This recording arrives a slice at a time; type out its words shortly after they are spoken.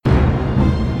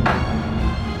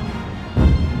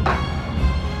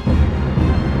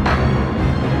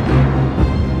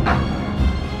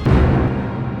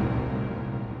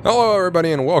Hello,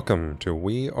 everybody, and welcome to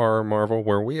We Are Marvel,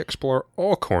 where we explore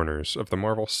all corners of the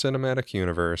Marvel Cinematic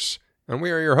Universe. And we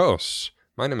are your hosts.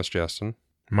 My name is Justin.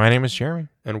 My name is Jeremy.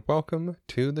 And welcome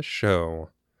to the show.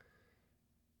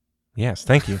 Yes,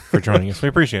 thank you for joining us. We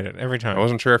appreciate it every I time.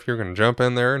 wasn't sure if you were going to jump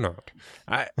in there or not.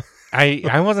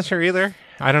 I wasn't sure either.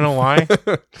 I don't know why.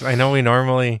 I know we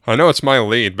normally... I know it's my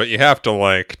lead, but you have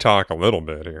to, talk a little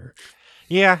bit here.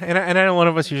 Yeah, and I know one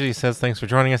of us usually says thanks for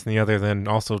joining us, and the other then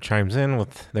also chimes in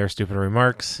with their stupid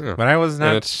remarks. Yeah. But I was not...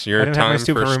 And it's your I didn't have time my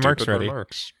stupid for remarks stupid ready.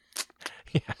 remarks.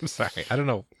 Yeah, I'm sorry. I don't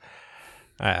know.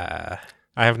 I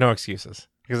have no excuses.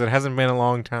 Because it hasn't been a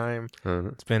long time.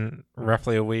 It's been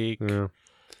roughly a week. Yeah.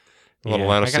 A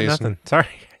little out of I got season. nothing. Sorry,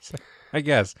 guys. I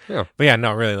guess. Yeah. But yeah,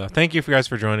 no, really though. Thank you guys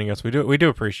for joining us. We do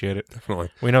appreciate it.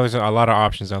 Definitely. We know there's a lot of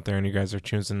options out there, and you guys are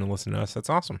choosing to listen to us. That's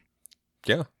awesome.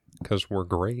 Yeah, because we're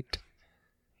great.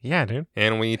 Yeah, dude.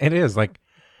 And It is like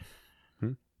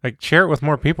share it with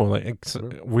more people.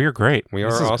 We're great. We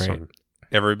This are is awesome. great.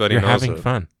 Everybody You're knows having it.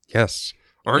 fun. Yes.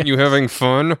 Aren't you having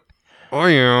fun?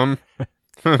 I am.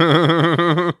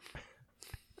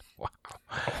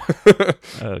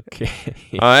 Okay.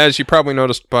 As you probably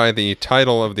noticed by the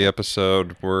title of the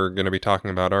episode, we're going to be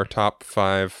talking about our top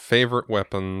 5 favorite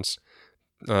weapons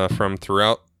from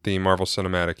throughout the Marvel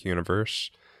Cinematic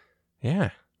Universe. Yeah.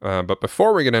 But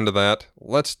before we get into that,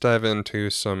 let's dive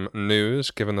into some news,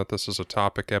 given that this is a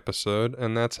topic episode,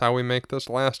 and that's how we make this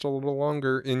last a little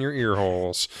longer in your ear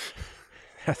holes.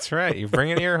 That's right. You're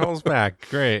bringing ear holes back.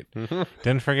 Great. Mm-hmm.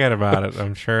 Didn't forget about it.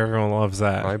 I'm sure everyone loves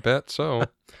that. I bet so.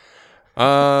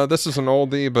 This is an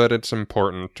oldie, but it's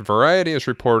important. Variety is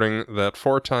reporting that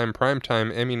 4-time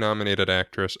Primetime Emmy-nominated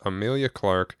actress Emilia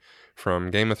Clarke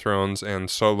from Game of Thrones and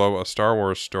Solo: A Star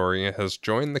Wars Story has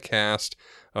joined the cast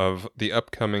of the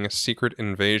upcoming Secret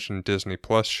Invasion Disney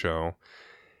Plus show,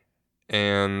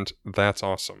 and that's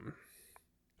awesome.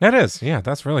 That is. Yeah,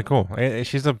 that's really cool.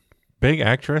 She's a big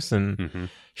actress, and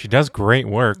she does great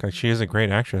work. She is a great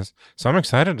actress. So I'm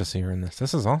excited to see her in this.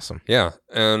 This is awesome. Yeah,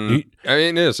 and I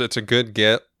mean, it is. It's a good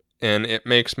get, and it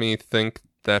makes me think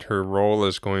that her role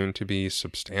is going to be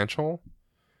substantial.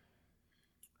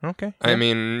 Okay. I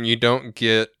mean, you don't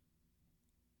get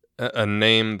a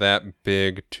name that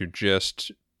big to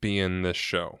just be in this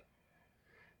show.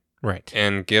 Right.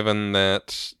 And given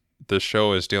that the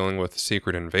show is dealing with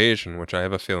Secret Invasion, which I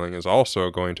have a feeling is also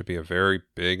going to be a very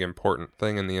big, important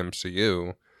thing in the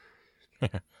MCU,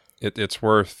 it's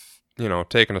worth,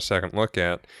 taking a second look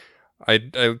at.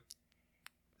 I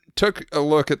took a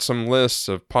look at some lists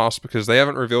of possible, because they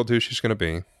haven't revealed who she's going to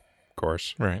be, of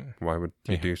course. Right. Why would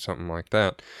you do something like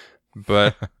that?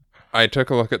 But I took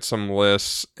a look at some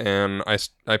lists, and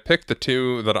I picked the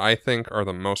 2 that I think are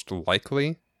the most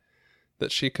likely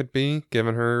that she could be,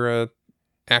 given her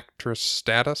actress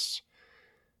status.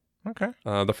 Okay.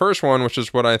 The first one, which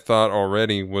is what I thought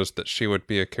already, was that she would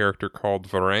be a character called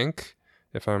Varank,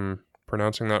 if I'm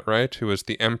pronouncing that right, who is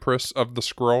the Empress of the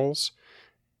Skrulls,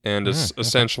 and is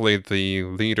essentially the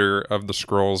leader of the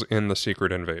Skrulls in the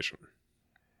Secret Invasion.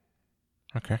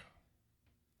 Okay.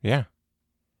 Yeah.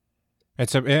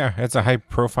 It's a high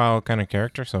profile kind of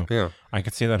character, so Yeah. I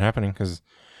could see that happening because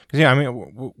I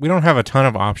mean we don't have a ton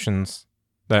of options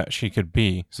that she could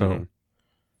be, so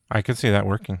I could see that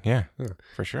working. Yeah,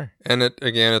 for sure. And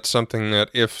it's something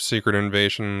that if Secret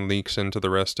Invasion leaks into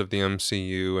the rest of the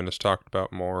MCU and is talked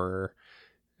about more,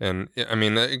 and I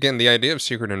mean, again, the idea of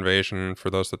Secret Invasion,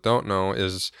 for those that don't know,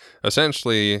 is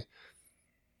essentially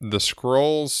the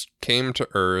Skrulls came to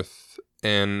Earth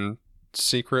and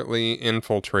secretly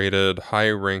infiltrated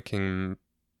high-ranking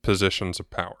positions of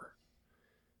power.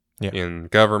 Yeah. In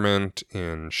government,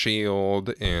 in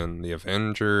S.H.I.E.L.D., in the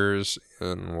Avengers,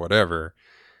 in whatever.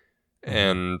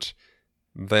 And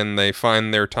then they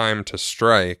find their time to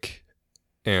strike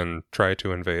and try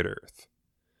to invade Earth.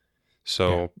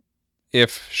 So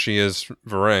if she is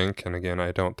Varank, and again,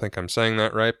 I don't think I'm saying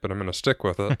that right, but I'm going to stick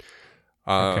with it,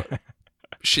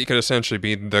 she could essentially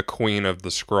be the queen of the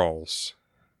Skrulls,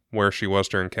 where she was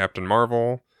during Captain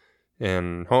Marvel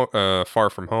and Far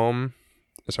From Home.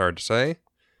 It's hard to say.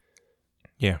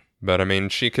 Yeah. But I mean,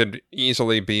 she could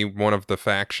easily be one of the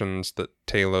factions that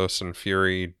Talos and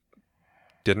Fury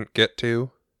didn't get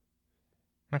to.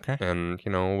 Okay. And,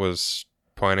 was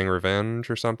planning revenge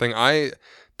or something. I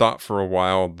thought for a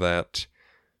while that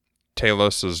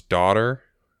Talos' daughter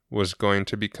was going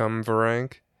to become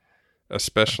Varank,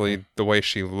 especially the way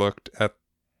she looked at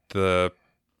the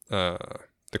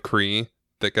Kree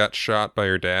that got shot by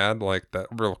her dad, like that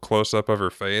real close-up of her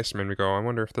face made me go, I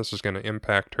wonder if this is going to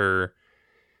impact her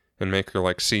and make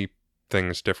her see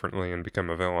things differently and become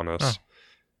a villainess. Oh.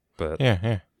 But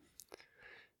yeah.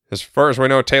 as far as we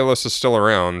know, Talos is still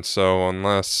around. So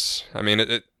unless, I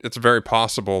mean, it's very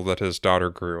possible that his daughter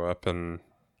grew up, and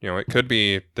it could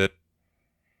be that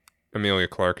Emilia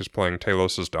Clarke is playing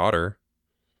Talos's daughter.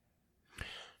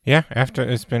 Yeah, after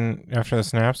the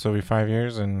snap, so it'll be 5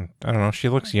 years, and I don't know. She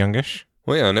looks youngish.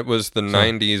 Well, yeah, and it was the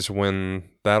 90s when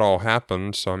that all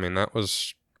happened. So I mean, that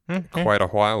was quite a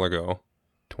while ago,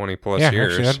 20 plus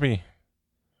years. Actually, that'd be.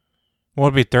 Well,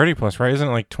 it'd be 30 plus, right? Isn't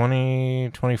it like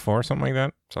 24, something like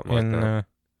that? Something like that.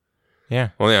 Yeah.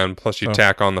 Well, yeah, and plus you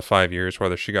tack on the 5 years,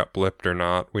 whether she got blipped or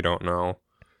not, we don't know.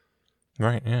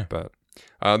 Right, yeah. But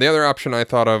the other option I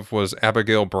thought of was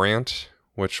Abigail Brandt,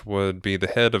 which would be the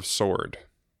head of S.W.O.R.D.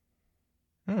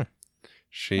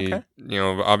 She,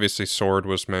 obviously S.W.O.R.D.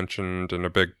 was mentioned in a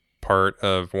big part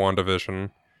of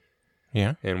WandaVision.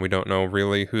 Yeah. And we don't know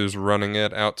really who's running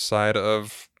it outside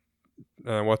of,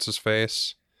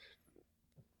 what's-his-face?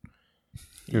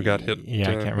 Who got hit I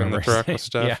can't remember in the truck with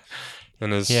stuff. Yeah.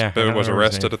 And was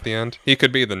arrested at the end. He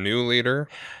could be the new leader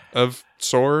of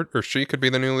S.W.O.R.D., or she could be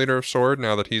the new leader of S.W.O.R.D.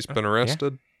 now that he's been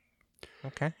arrested. Yeah.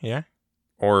 Okay, yeah.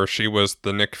 Or she was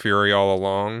the Nick Fury all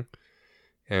along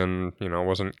and,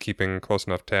 wasn't keeping close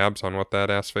enough tabs on what that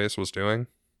ass face was doing.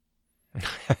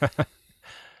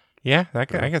 Yeah, I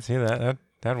could see that.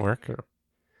 That'd work.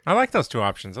 I like those two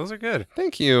options. Those are good.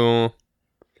 Thank you.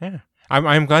 Yeah.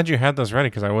 I'm glad you had those ready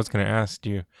because I was going to ask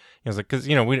you. I was like, because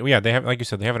they have, like you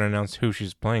said, they haven't announced who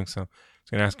she's playing, so I was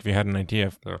going to ask if you had an idea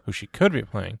of who she could be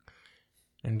playing.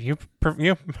 And you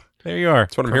there you are.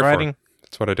 That's what I'm here for.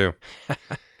 That's what I do.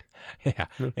 Yeah,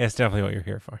 it's definitely what you're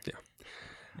here for. Yeah,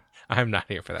 I'm not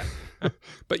here for that.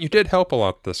 But you did help a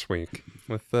lot this week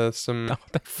with some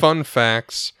fun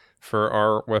facts for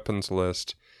our weapons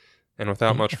list. And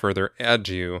without much further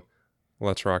ado,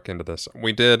 let's rock into this.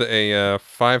 We did a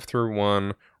 5 through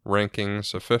 1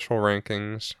 rankings, official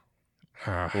rankings,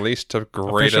 least to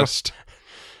greatest.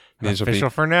 Official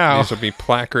for now. These will be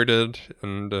placarded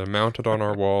and mounted on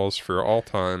our walls for all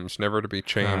times, never to be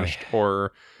changed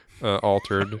or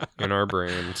altered in our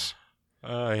brains.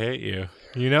 Oh, I hate you.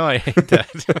 I hate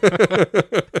that.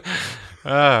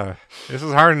 This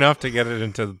is hard enough to get it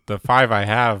into the 5 I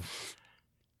have.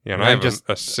 Yeah, and I have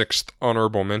a 6th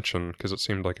honorable mention because it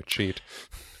seemed like a cheat.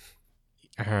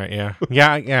 All right, yeah.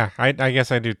 Yeah. I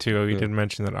guess I do too. You did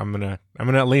mention that I'm gonna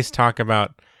at least talk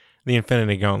about the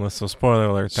Infinity Gauntlet. So spoiler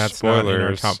alert, that's not in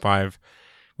our top 5.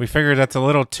 We figured that's a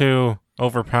little too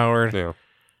overpowered. Yeah.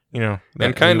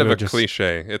 And kind of a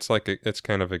cliche. It's like it's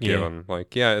kind of a given.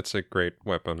 Like, it's a great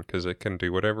weapon because it can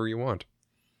do whatever you want.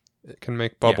 It can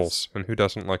make bubbles, and who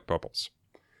doesn't like bubbles?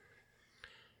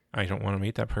 I don't want to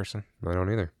meet that person. I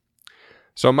don't either.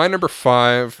 So my number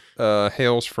 5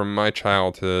 hails from my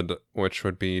childhood, which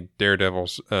would be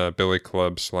Daredevil's Billy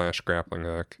Club / grappling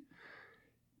hook.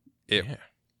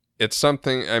 It's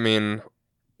something, I mean,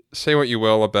 say what you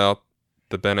will about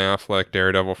the Ben Affleck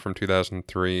Daredevil from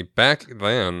 2003. Back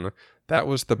then, that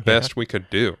was the best we could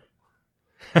do.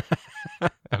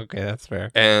 Okay, that's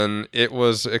fair. And it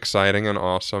was exciting and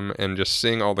awesome, and just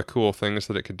seeing all the cool things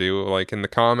that it could do, like in the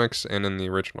comics and in the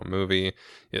original movie,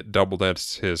 it doubled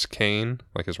as his cane,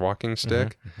 like his walking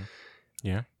stick. Mm-hmm.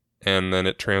 Yeah. And then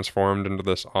it transformed into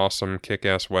this awesome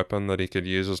kick-ass weapon that he could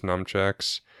use as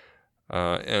nunchucks.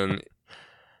 And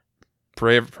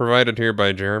provided here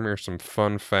by Jeremy are some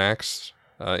fun facts.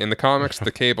 In the comics,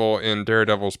 the cable in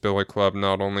Daredevil's Billy Club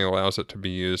not only allows it to be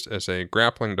used as a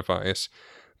grappling device,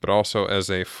 but also as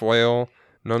a flail,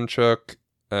 nunchuck,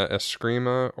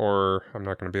 eskrima, or I'm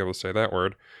not going to be able to say that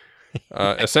word,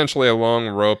 essentially a long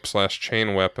rope /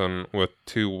 chain weapon with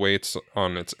 2 weights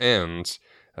on its ends.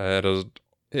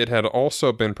 It had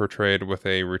also been portrayed with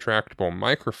a retractable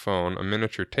microphone, a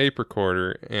miniature tape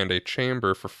recorder, and a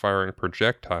chamber for firing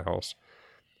projectiles.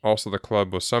 Also, the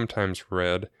club was sometimes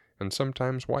red and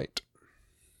sometimes white.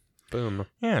 Boom.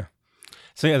 Yeah.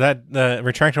 So yeah, the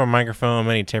retractable microphone,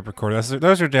 mini tape recorder,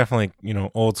 those are definitely,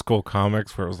 old school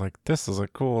comics where it was like, this is a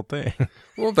cool thing.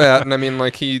 Well, that, and I mean,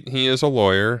 like, he is a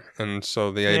lawyer, and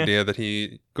so the idea that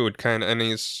he would and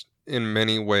he's in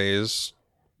many ways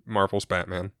Marvel's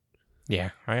Batman. Yeah.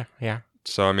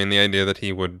 So, I mean, the idea that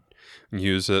he would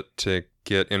use it to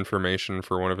get information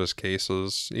for one of his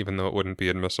cases, even though it wouldn't be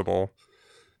admissible,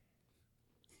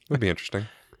 would be interesting.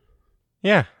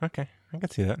 Yeah, okay. I can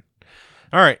see that.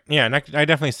 All right, yeah, and I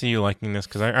definitely see you liking this,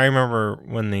 because I remember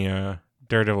when the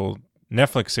Daredevil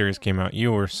Netflix series came out,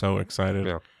 you were so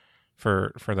excited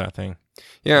for that thing.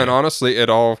 Yeah, and honestly, it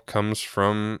all comes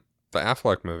from the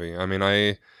Affleck movie. I mean,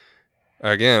 I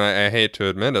hate to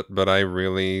admit it, but I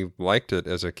really liked it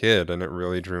as a kid, and it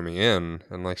really drew me in.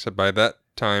 And like I said, by that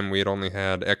time, we had only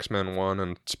had X-Men 1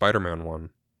 and Spider-Man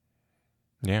 1.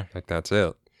 Yeah. Like, that's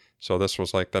it. So this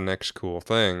was like the next cool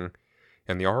thing.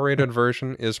 And the R-rated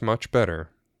version is much better.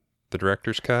 The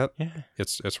director's cut,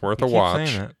 it's worth a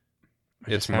watch.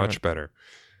 It's much better.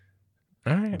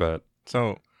 All right. But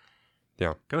so,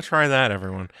 yeah. Go try that,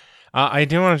 everyone. I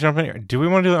do want to jump in here. Do we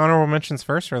want to do the honorable mentions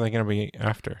first, or are they going to be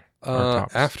after?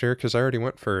 After, because I already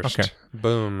went first. Okay.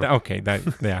 Boom. Okay.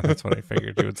 That's what I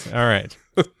figured you would say. All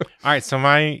right. So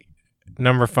my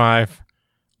number 5,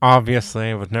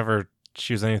 obviously, I would never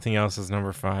choose anything else as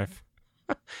number 5.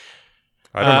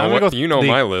 I don't know what you know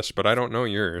my list, but I don't know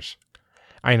yours.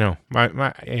 I know.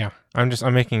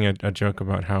 I'm making a joke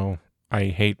about how I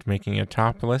hate making a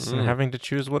top list and having to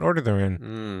choose what order they're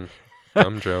in.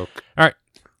 Dumb joke. All right.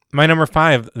 My number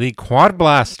 5, the Quad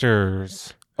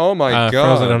Blasters. Oh my god! For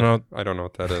those that I don't know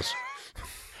what that is.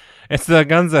 It's the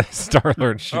guns that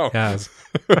Star-Lord has.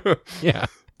 Yeah.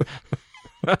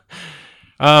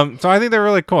 So I think they're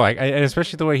really cool. And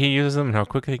especially the way he uses them and how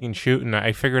quickly he can shoot. And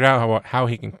I figured out how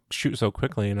he can shoot so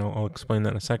quickly, and I'll explain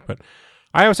that in a sec. But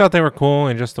I always thought they were cool,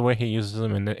 and just the way he uses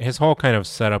them and his whole kind of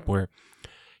setup where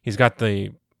he's got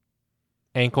the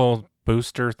ankle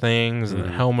booster things and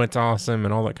the helmet's awesome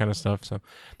and all that kind of stuff. So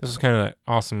this is kind of that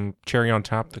awesome cherry on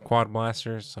top, the Quad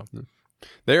Blasters. So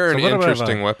they're an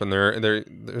interesting weapon.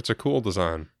 It's a cool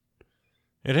design.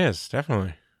 It is,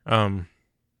 definitely. And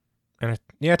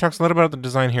it talks a little about the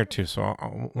design here too. So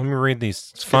let me read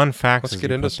these fun facts. Let's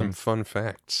get into some fun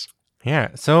facts. Yeah.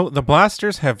 So the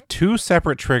blasters have 2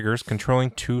 separate triggers controlling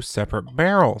 2 separate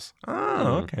barrels.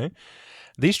 Oh, okay.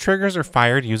 These triggers are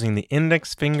fired using the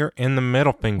index finger and the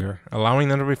middle finger, allowing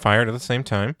them to be fired at the same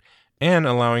time and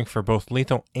allowing for both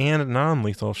lethal and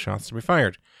non-lethal shots to be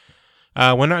fired.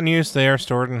 When not in use, they are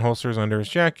stored in holsters under his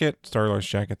jacket, Star-Lord's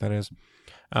jacket, that is.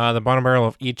 The bottom barrel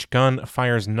of each gun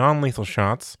fires non-lethal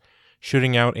shots,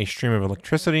 shooting out a stream of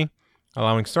electricity,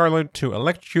 allowing Star-Lord to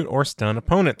electrocute or stun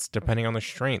opponents, depending on their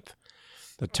strength.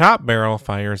 The top barrel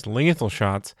fires lethal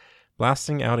shots,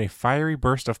 blasting out a fiery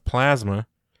burst of plasma,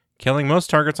 killing most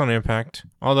targets on impact,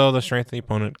 although the strength of the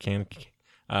opponent can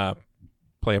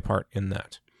play a part in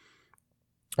that.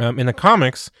 In the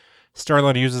comics,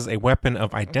 Star-Lord uses a weapon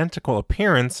of identical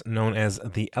appearance known as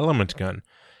the Element Gun,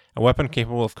 a weapon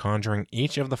capable of conjuring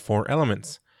each of the 4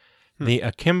 elements. The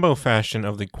akimbo fashion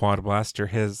of the Quad Blaster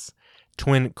has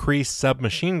twin Kree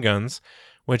submachine guns,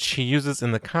 which he uses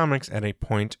in the comics at a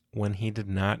point when he did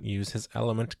not use his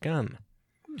Element Gun.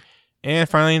 And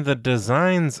finally, the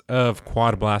designs of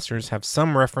Quad Blasters have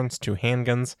some reference to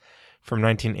handguns from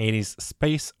 1980's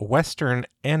space western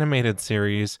animated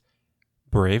series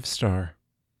Brave Star.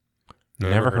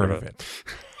 Never heard of it.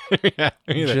 Yeah,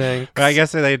 but I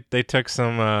guess they took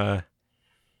some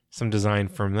design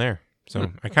from there.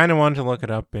 So I kind of wanted to look it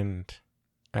up, and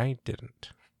I didn't.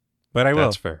 But I will.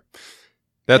 That's fair.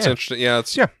 That's interesting. Yeah,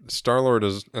 Star-Lord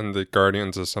and the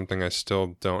Guardians is something I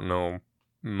still don't know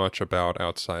much about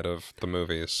outside of the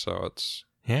movies, so that's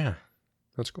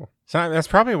cool. So that's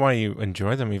probably why you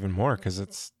enjoy them even more,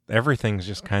 because everything's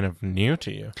just kind of new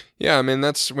to you. Yeah, I mean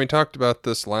we talked about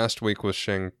this last week with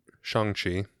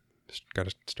Shang-Chi. Got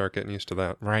to start getting used to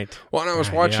that, right? Well, and I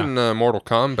was watching Mortal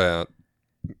Kombat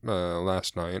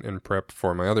last night in prep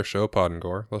for my other show, Pod and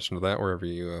Gore. Listen to that wherever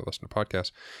you listen to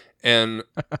podcasts. And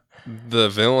the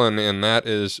villain in that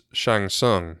is Shang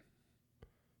Tsung,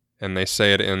 and they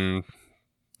say it in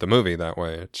the movie that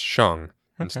way. It's Shang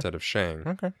instead of Shang.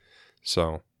 Okay.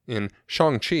 So in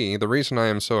Shang-Chi, the reason I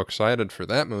am so excited for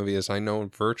that movie is I know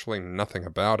virtually nothing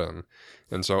about him.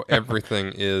 And so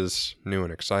everything is new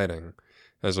and exciting,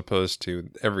 as opposed to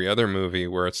every other movie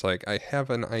where it's like, I have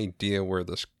an idea where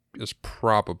this is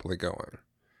probably going.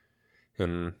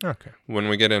 And when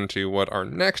we get into what our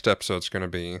next episode's going to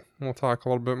be, we'll talk a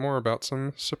little bit more about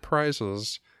some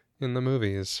surprises in the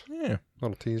movies. Yeah.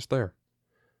 Little tease there.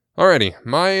 Alrighty,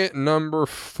 my number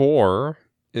 4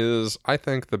 is, I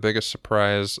think, the biggest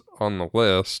surprise on the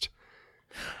list.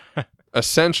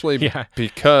 Essentially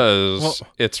because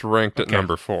it's ranked at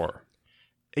number 4.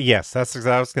 Yes, I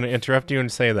was going to interrupt you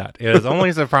and say that. It is only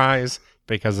a surprise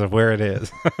because of where it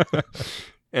is.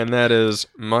 And that is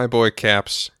my boy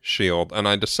Cap's shield. And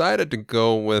I decided to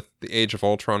go with the Age of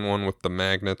Ultron one with the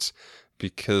magnets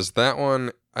because that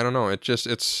one, I don't know,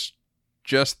 it's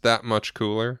just that much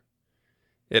cooler.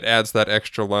 It adds that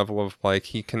extra level of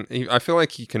like I feel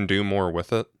like he can do more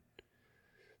with it.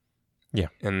 Yeah.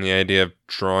 And the idea of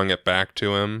drawing it back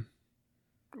to him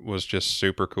was just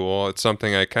super cool. It's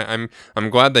something I'm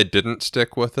glad they didn't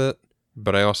stick with it,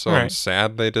 but I also am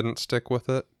sad they didn't stick with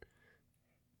it.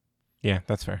 Yeah,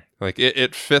 that's fair. Like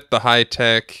it fit the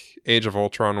high-tech Age of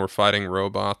Ultron we're fighting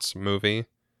robots movie.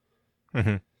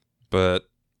 Mm-hmm. But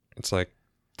it's like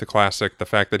the classic. The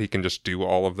fact that he can just do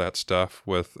all of that stuff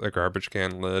with a garbage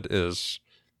can lid is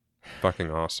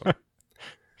fucking awesome.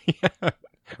 Yeah.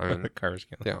 I mean, The garbage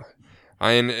can. yeah.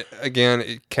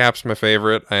 Cap's my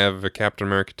favorite. I have a Captain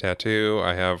America tattoo.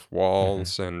 I have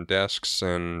walls and desks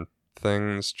and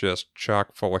things just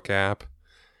chock full of Cap.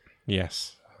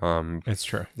 Yes. It's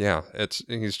true. Yeah,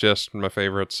 he's just my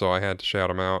favorite, so I had to shout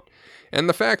him out. And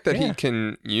the fact that he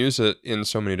can use it in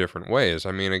so many different ways.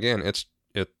 I mean, again, it's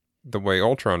the way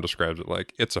Ultron describes it,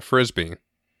 like it's a frisbee.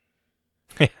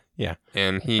 Yeah.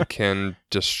 And he can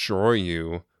destroy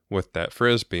you with that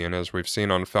frisbee. And as we've seen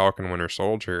on Falcon Winter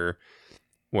Soldier,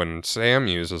 when Sam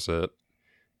uses it,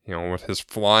 with his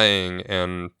flying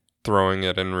and throwing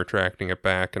it and retracting it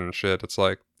back and shit, it's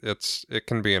like it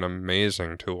can be an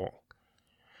amazing tool.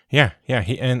 Yeah,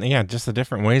 just the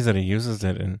different ways that he uses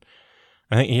it, and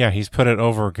I think he's put it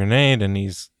over a grenade, and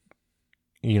he's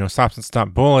stops and stop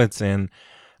bullets, and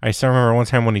I still remember one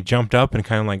time when he jumped up and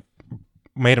kind of like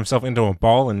made himself into a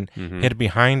ball and hid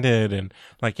behind it, and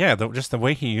like just the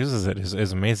way he uses it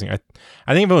is amazing. I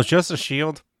think if it was just a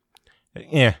shield,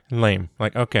 lame.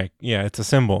 Like okay, it's a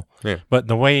symbol, but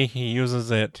the way he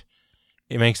uses it,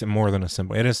 it makes it more than a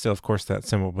symbol. It is still, of course, that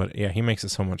symbol, but he makes it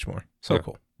so much more. So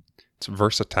cool. It's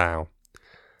versatile.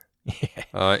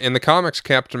 In the comics,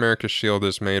 Captain America's shield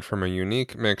is made from a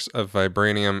unique mix of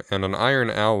vibranium and an iron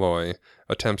alloy.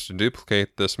 Attempts to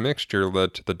duplicate this mixture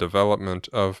led to the development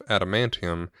of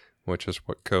adamantium, which is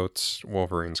what coats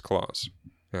Wolverine's claws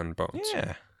and bones.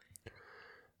 Yeah.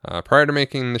 Prior to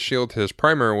making the shield his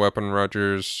primary weapon,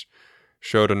 Rogers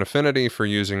showed an affinity for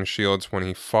using shields when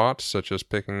he fought, such as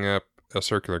picking up a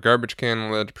circular garbage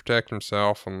can lid to protect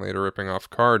himself and later ripping off a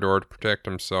car door to protect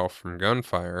himself from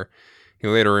gunfire. He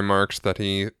later remarks that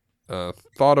he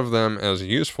thought of them as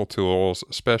useful tools,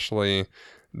 especially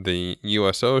the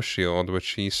USO shield, which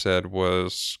he said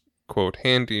was, quote,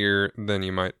 handier than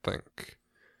you might think.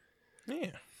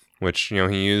 Yeah. Which,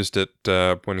 he used it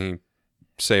when he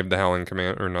saved the Howling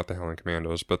Command, or not the Howling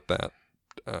Commandos, but the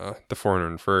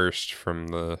 401st from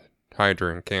the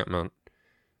Hydra encampment.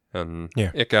 And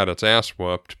it got its ass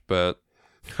whooped, but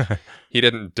he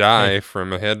didn't die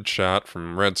from a headshot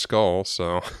from Red Skull,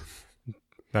 so...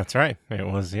 That's right. It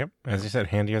was, as you said,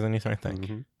 handier than you might think.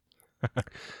 Mm-hmm.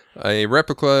 A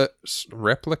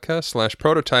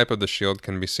replica/prototype of the shield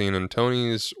can be seen in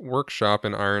Tony's workshop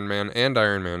in Iron Man and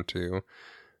Iron Man 2.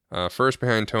 First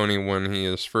behind Tony when he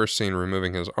is first seen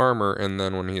removing his armor, and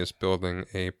then when he is building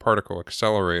a particle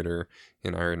accelerator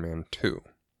in Iron Man 2.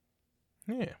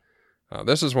 Yeah.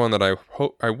 This is one that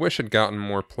I wish had gotten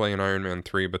more play in Iron Man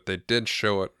 3, but they did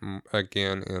show it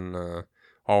again in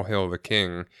All Hail the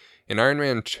King. In Iron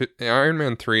Man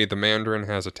 3, the Mandarin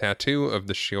has a tattoo of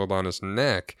the shield on his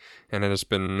neck, and it has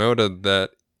been noted that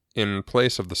in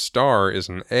place of the star is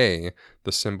an A,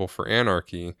 the symbol for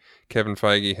anarchy. Kevin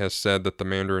Feige has said that the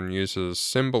Mandarin uses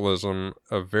symbolism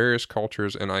of various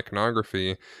cultures and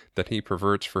iconography that he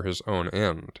perverts for his own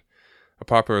end. A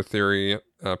popular theory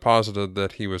posited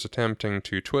that he was attempting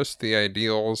to twist the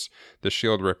ideals the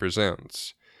shield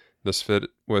represents. This fit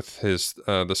with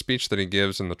the speech that he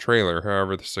gives in the trailer.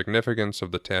 However, the significance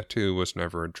of the tattoo was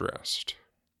never addressed.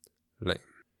 Lame.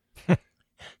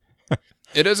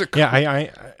 It is a... Go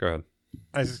ahead.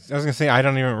 I was going to say, I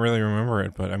don't even really remember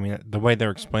it, but I mean, the way they're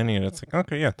explaining it, it's like,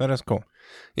 okay, that is cool.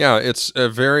 Yeah, it's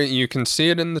you can see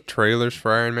it in the trailers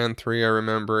for Iron Man 3, I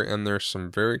remember, and there's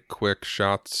some very quick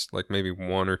shots, like maybe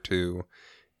one or two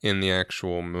in the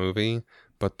actual movie,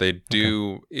 but they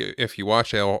do, if you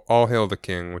watch All Hail the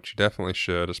King, which you definitely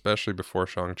should, especially before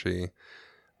Shang-Chi,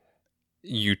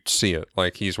 you see it,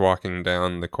 like he's walking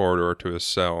down the corridor to his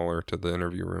cell or to the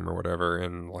interview room or whatever,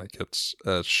 and like it's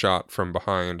a shot from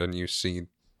behind and you see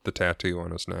the tattoo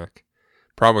on his neck.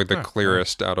 Probably the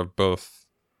clearest out of both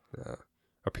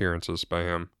appearances by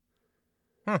him.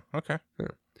 Okay. Yeah.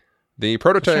 The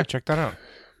prototype... check that out.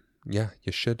 Yeah,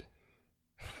 you should.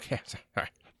 Yeah, sorry.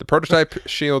 The prototype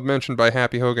shield mentioned by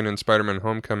Happy Hogan in Spider-Man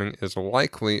Homecoming is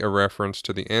likely a reference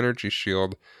to the energy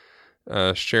shield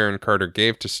Sharon Carter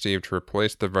gave to Steve to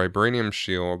replace the vibranium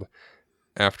shield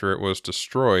after it was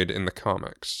destroyed in the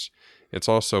comics. It's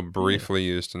also briefly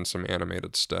used in some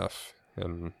animated stuff,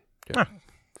 and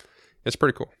it's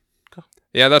pretty cool.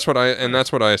 Yeah, that's what I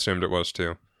assumed it was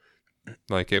too.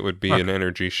 Like it would be an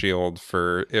energy shield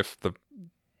for if the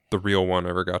real one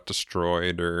ever got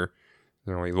destroyed, or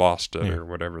he lost it or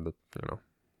whatever.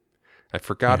 I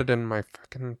forgot it in my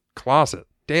fucking closet.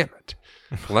 Damn it!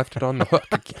 Left it on the hook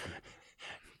again.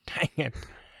 Dang it!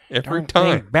 Every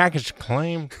time baggage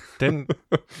claim didn't.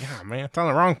 Yeah, man, it's on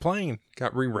the wrong plane.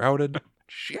 Got rerouted.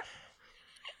 Shit.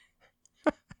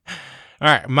 All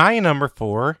right, my number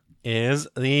 4 is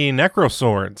the Necro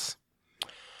Swords.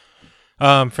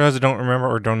 For those that don't remember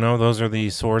or don't know, those are the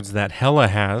swords that Hela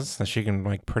has that she can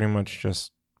like pretty much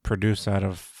just produce out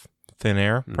of thin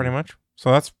air, pretty much.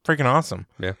 So that's freaking awesome.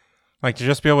 Yeah. Like to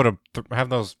just be able to have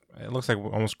those, it looks like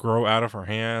almost grow out of her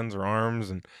hands or arms,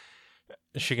 and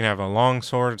she can have a long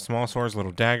sword, small swords,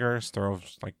 little daggers, throw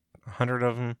like 100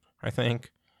 of them, I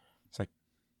think. It's like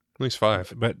at least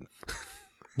 5. But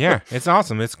yeah, it's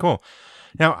awesome. It's cool.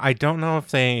 Now, I don't know if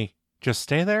they just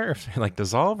stay there, if they like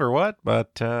dissolve or what,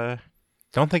 but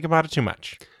don't think about it too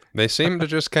much. They seem to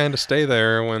just kind of stay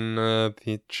there when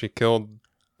she killed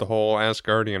the whole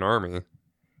Asgardian army.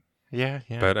 Yeah.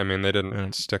 But, I mean, they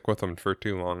didn't stick with them for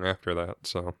too long after that,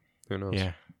 so who knows?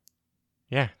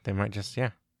 Yeah, they might just,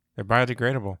 they're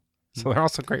biodegradable. So they're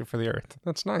also great for the earth.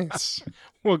 That's nice.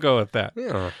 We'll go with that.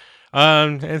 Yeah.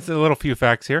 It's a little few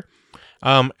facts here.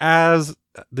 As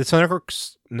the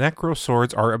Necro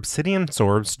Swords are obsidian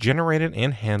swords generated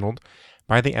and handled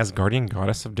by the Asgardian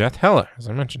goddess of death, Hela, as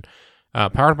I mentioned.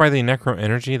 Powered by the Necro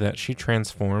energy that she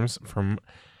transforms from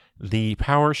the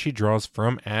power she draws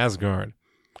from Asgard.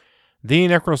 The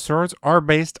Necro Swords are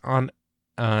based on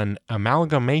an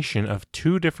amalgamation of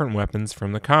 2 different weapons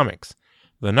from the comics.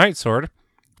 The Night Sword,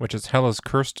 which is Hela's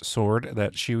cursed sword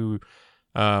that she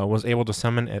was able to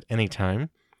summon at any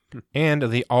time, and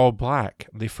the All Black,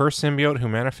 the first symbiote who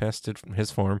manifested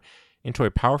his form into a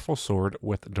powerful sword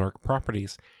with dark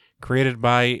properties, created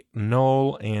by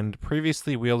Null and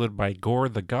previously wielded by Gore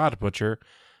the God Butcher,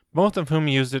 both of whom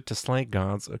used it to slay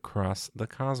gods across the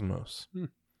cosmos.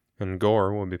 And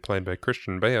Gore will be played by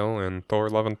Christian Bale in Thor: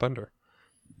 Love and Thunder.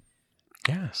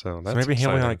 Yeah. So that's maybe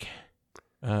exciting. he'll be like,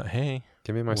 hey,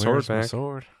 give me my sword back. My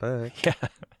sword? Back.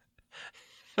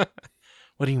 Yeah.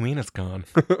 What do you mean it's gone?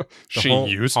 She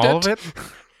used all it? All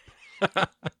of it?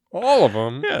 All of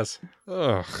them? Yes.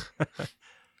 Ugh.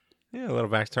 Yeah, a little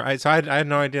backstory. I had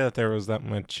no idea that there was that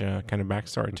much kind of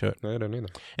backstory to it. I didn't either.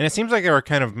 And it seems like they were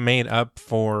kind of made up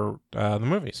for the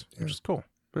movies, which is cool.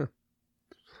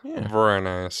 Yeah. Very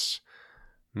nice.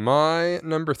 My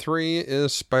number 3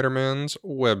 is Spider-Man's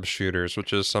web shooters,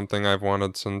 which is something I've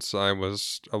wanted since I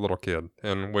was a little kid.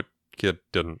 And what kid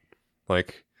didn't?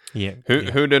 Like,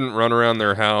 who didn't run around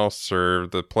their house or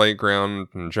the playground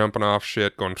and jumping off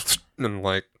shit, going and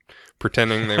like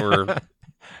pretending they were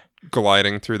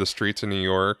gliding through the streets of New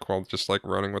York while just like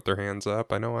running with their hands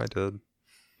up? I know I did.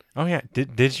 Oh yeah,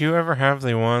 did you ever have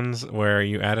the ones where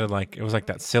you added like it was like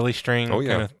that silly string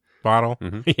kind of bottle?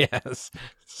 Mm-hmm. Yes,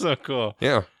 so cool.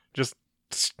 Yeah, just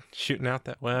shooting out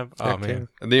that web. Oh man,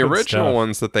 the original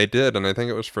ones that they did, and I think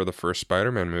it was for the first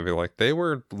Spider-Man movie. Like they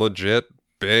were legit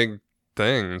big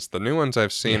things. The new ones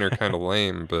I've seen are kind of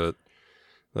lame, but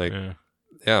like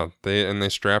they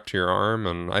strap to your arm,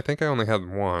 and I think I only had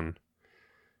one.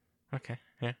 Okay,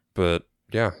 yeah, but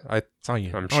yeah, it's all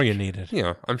you needed.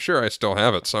 Yeah, I'm sure I still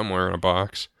have it somewhere in a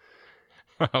box.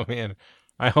 Oh man,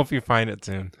 I hope you find it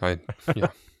soon. I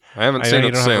haven't seen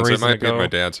it since. It might be at my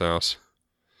dad's house.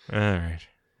 All right.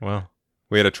 Well,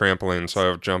 we had a trampoline, so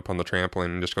I would jump on the trampoline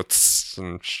and just go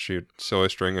and shoot silly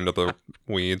string into the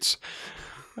weeds.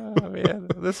 Oh man,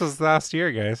 this was last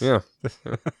year, guys. Yeah,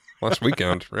 last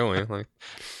weekend, really. Like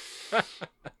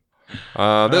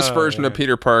this version of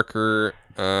Peter Parker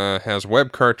has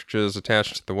web cartridges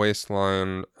attached to the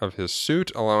waistline of his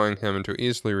suit, allowing him to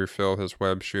easily refill his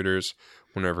web shooters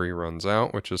whenever he runs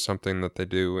out, which is something that they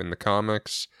do in the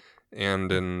comics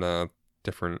and in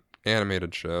different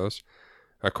animated shows.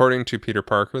 According to Peter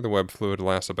Parker, the web fluid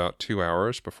lasts about 2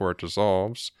 hours before it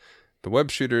dissolves. The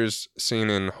web shooters seen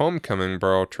in Homecoming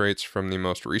borrow traits from the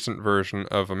most recent version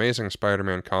of Amazing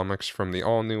Spider-Man comics from the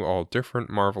all-new, all-different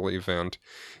Marvel event,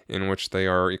 in which they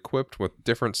are equipped with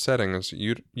different settings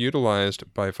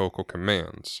utilized by vocal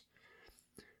commands.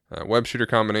 Web shooter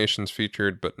combinations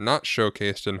featured but not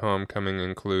showcased in Homecoming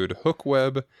include Hook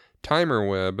Web, Timer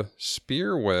Web,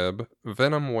 Spear Web,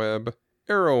 Venom Web,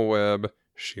 Arrow Web,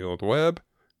 Shield Web,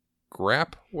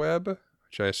 Grap Web,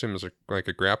 which I assume is like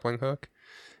a grappling hook,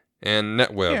 and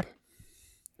Net Web.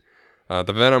 Yeah.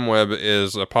 The Venom Web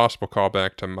is a possible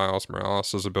callback to Miles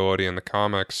Morales' ability in the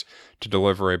comics to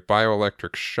deliver a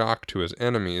bioelectric shock to his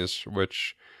enemies,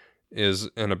 which is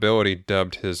an ability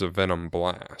dubbed his Venom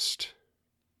Blast.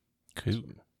 Cool.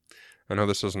 I know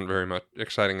this isn't very much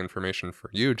exciting information for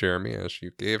you, Jeremy, as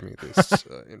you gave me this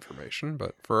information,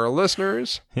 but for our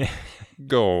listeners,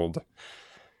 gold.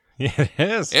 Yeah, it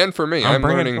is. And for me, I'm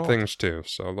learning things too,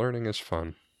 so learning is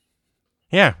fun.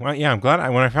 Yeah, well, yeah, I'm glad.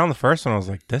 When I found the first one, I was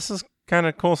like, this is kind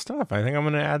of cool stuff. I think I'm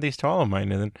going to add these to all of mine.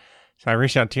 And then so I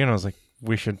reached out to you and I was like,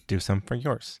 we should do some for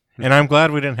yours. And I'm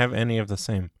glad we didn't have any of the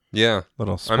same. Yeah.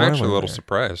 Little spoiler I'm actually a little there.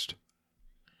 surprised.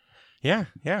 Yeah.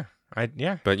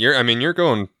 But you're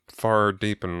going far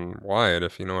deep and wide,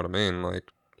 if you know what I mean.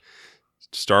 Like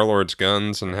Star-Lord's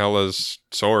guns and Hela's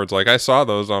swords. Like I saw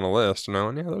those on a list, and I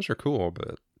went, yeah, those are cool,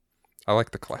 but I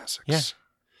like the classics. Yeah.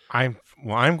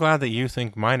 I'm glad that you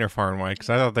think mine are far and wide, because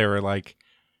I thought they were like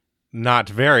not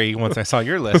very once I saw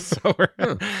your list. So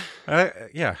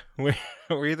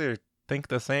we either think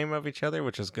the same of each other,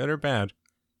 which is good or bad.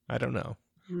 I don't know.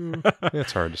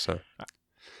 It's hard to say.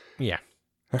 Yeah.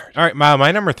 All right,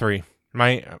 my number 3.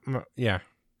 I was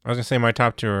gonna say my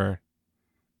top 2 are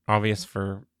obvious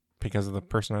because of the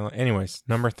person I like. Anyways,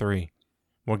 number 3,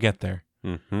 we'll get there.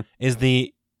 Mm-hmm. Is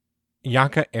the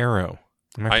Yaka arrow.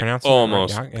 Am I pronouncing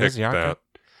almost it right? picked that.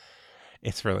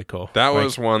 It's really cool. That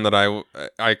was one that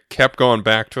I kept going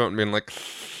back to it and being like,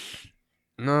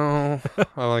 no,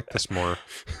 I like this more.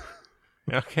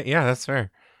 Okay, yeah, that's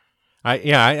fair. I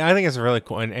think it's really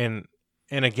cool, and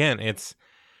again, it's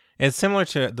similar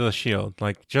to the shield.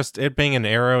 Like, just it being an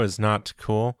arrow is not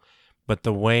cool, but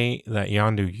the way that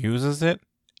Yondu uses it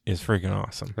is freaking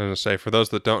awesome. I was gonna say, for those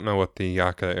that don't know what the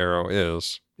Yaka arrow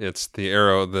is, it's the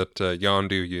arrow that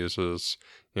Yondu uses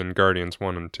in Guardians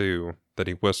 1 and 2 that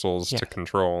he whistles to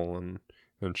control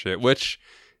and shit, which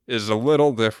is a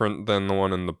little different than the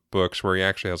one in the books where he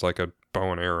actually has like a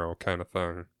bow and arrow kind of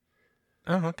thing.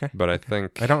 Oh, okay. But I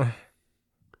think you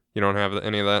don't have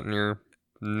any of that in your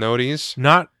noties?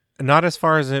 Not as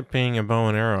far as it being a bow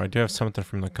and arrow. I do have something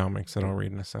from the comics that I'll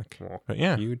read in a sec. Well, but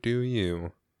yeah. You do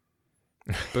you.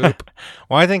 Boop.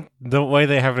 Well, I think the way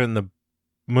they have it in the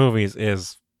movies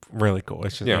is really cool.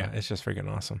 It's just it's just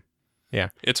freaking awesome. Yeah.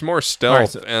 It's more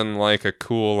stealth and like a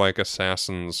cool like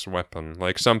assassin's weapon.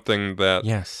 Like something that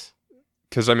Yes.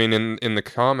 Because I mean in the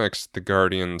comics the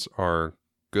Guardians are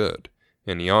good.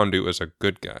 And Yondu is a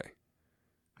good guy.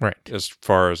 Right. As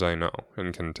far as I know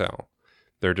and can tell.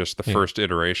 They're just the first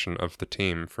iteration of the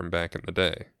team from back in the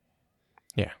day.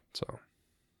 Yeah. So.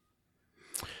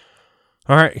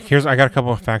 All right. I got a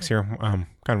couple of facts here. Kind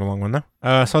of a long one,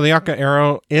 though. So the Yaka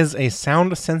arrow is a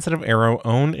sound-sensitive arrow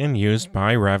owned and used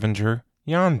by Ravager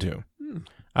Yondu.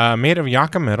 Made of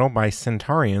Yaka metal by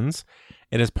Centaurians,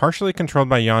 it is partially controlled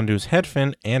by Yondu's head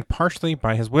fin and partially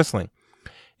by his whistling,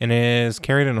 and is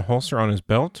carried in a holster on his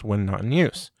belt when not in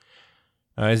use.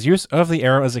 His use of the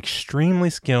arrow is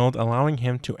extremely skilled, allowing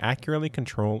him to accurately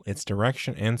control its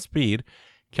direction and speed,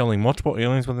 killing multiple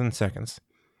aliens within seconds.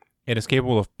 It is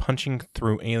capable of punching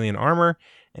through alien armor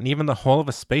and even the hull of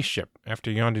a spaceship. After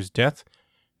Yondu's death,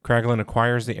 Kraglin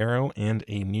acquires the arrow and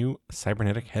a new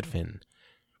cybernetic head fin,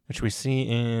 which we see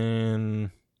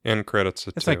in... End credits.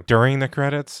 It's like during the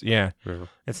credits. Yeah.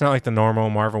 It's not like the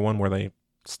normal Marvel one where they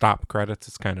stop credits.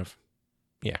 It's kind of...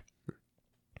 Yeah.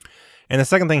 And the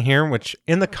second thing here, which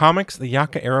in the comics, the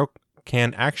Yaka arrow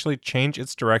can actually change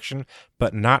its direction,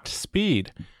 but not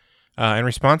speed. In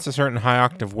response to certain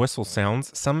high-octave whistle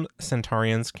sounds some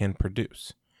Centaurians can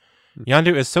produce.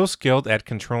 Yondu is so skilled at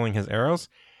controlling his arrows,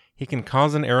 he can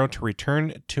cause an arrow to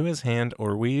return to his hand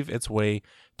or weave its way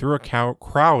through a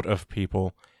crowd of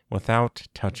people without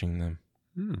touching them.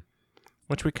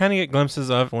 Which we kind of get glimpses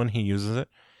of when he uses it.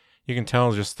 You can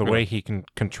tell just the way he can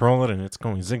control it, and it's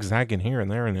going zigzagging here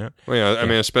and there and that. Well, yeah, I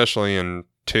mean, especially in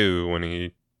 2 when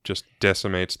he just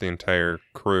decimates the entire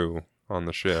crew on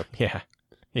the ship. Yeah.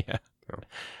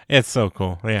 It's so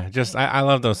cool. Yeah, just I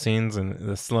love those scenes and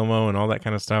the slow-mo and all that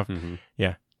kind of stuff. Mm-hmm.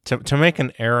 Yeah. To make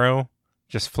an arrow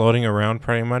just floating around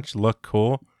pretty much look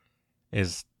cool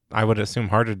is, I would assume,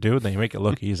 hard to do. They make it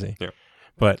look easy. Yeah.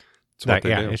 But do.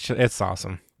 It's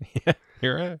awesome. Yeah,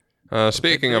 you're right.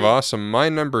 Speaking of awesome, my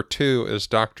number 2 is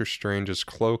Doctor Strange's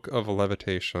Cloak of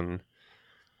Levitation.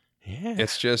 Yeah.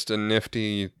 It's just a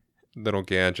nifty little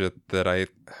gadget that I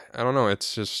don't know,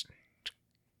 it's just,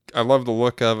 I love the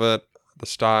look of it, the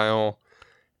style,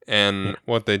 and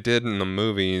what they did in the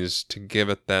movies to give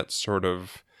it that sort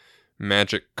of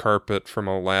magic carpet from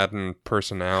Aladdin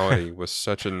personality was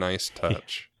such a nice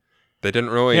touch. They didn't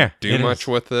really do much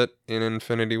with it in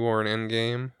Infinity War and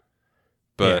Endgame,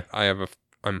 but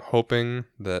I'm hoping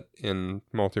that in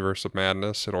Multiverse of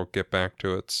Madness it'll get back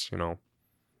to its,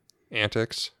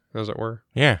 antics, as it were.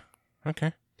 Yeah.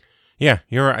 Okay. Yeah,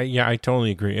 you're right. Yeah, I totally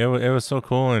agree. It was so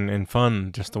cool and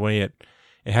fun, just the way it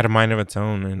had a mind of its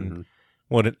own, and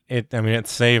it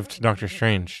saved Doctor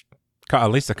Strange at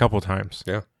least a couple times.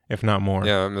 Yeah, if not more.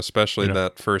 Yeah, especially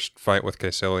that first fight with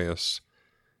Caecilius.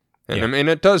 And I mean,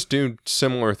 it does do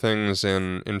similar things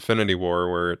in Infinity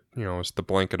War, where it's the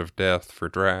blanket of death for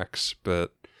Drax.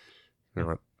 But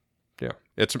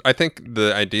I think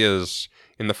the idea is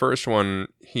in the first one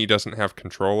he doesn't have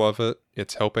control of it;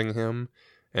 it's helping him.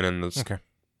 And in this,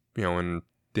 in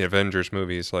the Avengers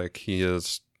movies, like he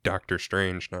is Doctor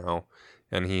Strange now,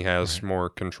 and he has more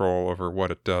control over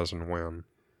what it does and when.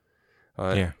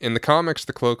 In the comics,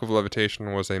 the Cloak of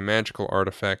Levitation was a magical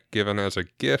artifact given as a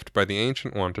gift by the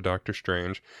Ancient One to Doctor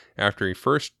Strange after he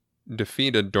first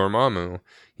defeated Dormammu.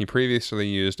 He previously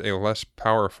used a less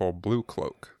powerful blue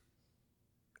cloak.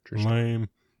 Lame.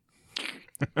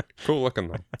 Cool looking,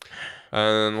 though.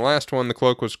 And the last one, the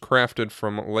cloak was crafted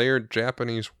from layered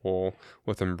Japanese wool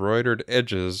with embroidered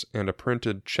edges and a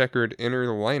printed checkered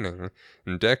inner lining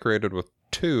and decorated with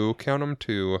two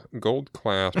gold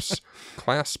clasps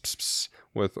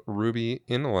with ruby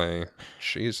inlay.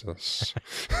 Jesus.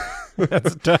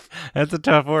 That's a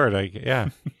tough word. Yeah.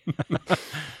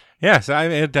 Yes,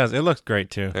 it does. It looks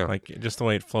great too. Yeah. Like just the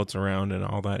way it floats around and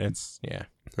all that. Yeah,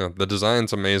 the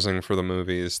design's amazing for the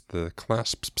movies. The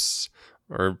clasps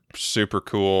are super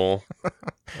cool.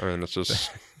 I mean, it's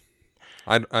just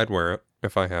I'd wear it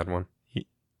if I had one.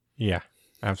 Yeah,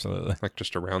 absolutely. Like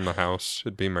just around the house,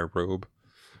 it'd be my robe.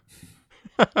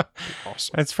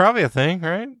 Awesome. It's probably a thing,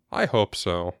 right? I hope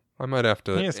so. I might have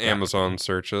to Amazon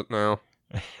search it now.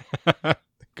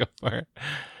 Go for it.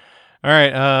 All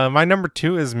right, my number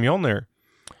 2 is Mjolnir.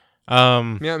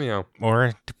 Meow meow.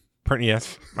 Or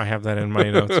yes, I have that in my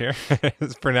notes here.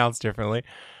 It's pronounced differently.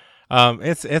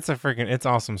 It's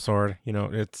awesome sword. You know,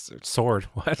 it's sword.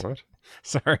 What?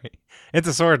 Sorry, it's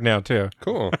a sword now too.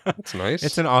 Cool. That's nice.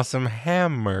 It's an awesome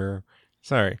hammer.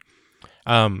 Sorry.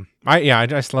 I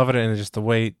just love it, and just the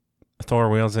way Thor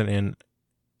wields it. And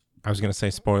I was gonna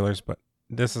say spoilers, but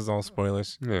this is all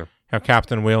spoilers. Yeah. How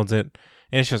Captain wields it.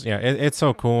 And it's just, it's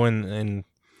so cool. And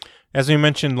as we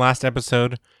mentioned last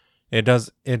episode, it has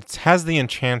the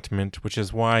enchantment, which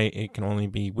is why it can only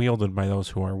be wielded by those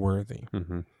who are worthy.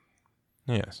 Mm-hmm.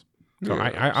 Yes. So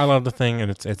I love the thing, and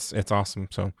it's awesome.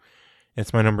 So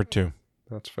it's my number 2.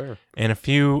 That's fair. And a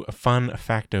few fun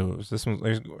factos.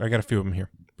 I got a few of them here,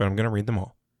 but I'm going to read them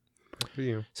all. For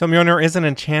you. So Mjolnir is an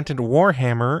enchanted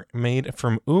warhammer made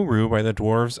from Uru by the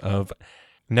dwarves of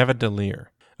Nevadelir.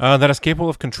 That is capable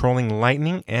of controlling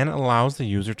lightning and allows the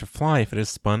user to fly if it is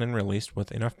spun and released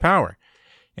with enough power.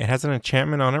 It has an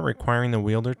enchantment on it requiring the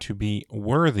wielder to be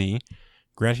worthy,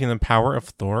 granting the power of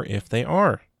Thor if they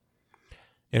are.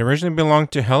 It originally belonged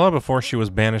to Hela before she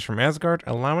was banished from Asgard,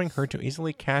 allowing her to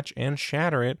easily catch and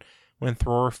shatter it when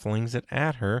Thor flings it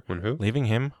at her, When who? leaving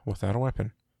him without a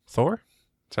weapon. Thor?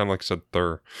 Sound like I said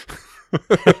Thur.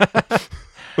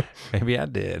 Maybe I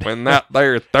did. When that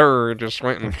there Thur just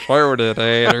went and floated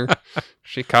at her,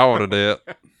 she caught it.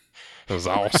 It was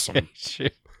awesome.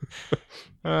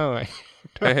 Oh, my.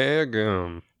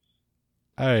 Daggum.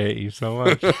 I hate you so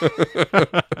much.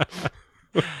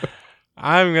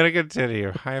 I'm going to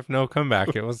continue. I have no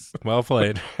comeback. It was well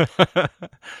played.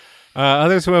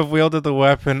 Others who have wielded the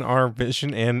weapon are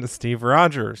Vision and Steve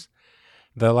Rogers,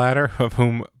 the latter of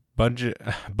whom budged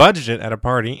it at a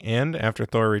party, and after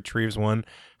Thor retrieves one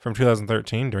from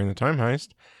 2013 during the time heist,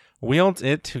 wields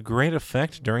it to great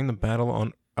effect during the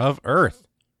Battle of Earth.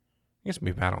 I guess it'd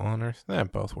be Battle on Earth.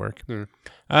 That both work. It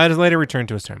is later returned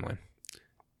to his timeline.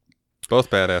 Both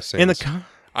badass scenes.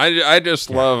 I just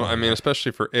love, I mean,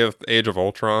 especially for Age of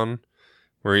Ultron,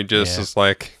 where he just is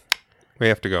like, we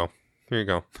have to go. Here you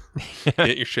go.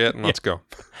 Get your shit and let's go.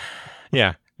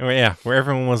 Yeah. Where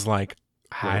everyone was like,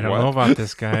 I don't know about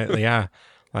this guy. Yeah.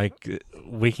 Like,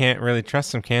 we can't really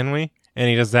trust him, can we? And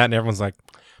he does that, and everyone's like,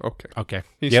 okay.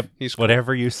 He's cool.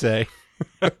 Whatever you say.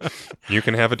 You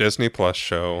can have a Disney Plus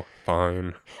show.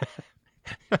 Fine.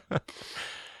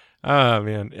 Oh,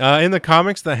 man. In the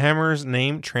comics, the hammer's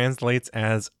name translates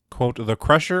as, quote, the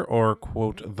crusher or,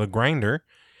 quote, the grinder.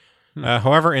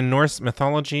 However, in Norse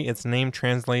mythology, its name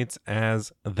translates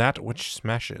as that which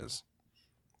smashes.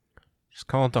 Just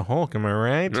call it the Hulk, am I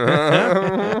right?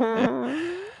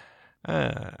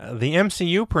 The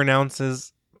MCU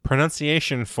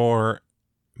pronunciation for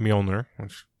Mjolnir,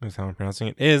 which is how I'm pronouncing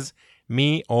it, is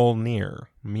Mjolnir.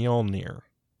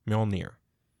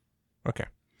 Okay.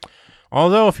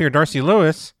 Although if you're Darcy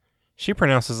Lewis, she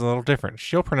pronounces it a little different.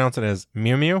 She'll pronounce it as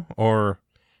Mew Mew or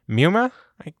Mewma.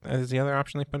 Is the other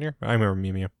option they put here? I remember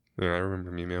Mew Mew. Yeah, I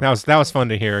remember Mew Mew. That was fun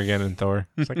to hear again in Thor.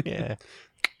 It's like, yeah.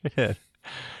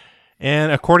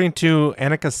 And according to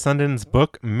Annika Sundin's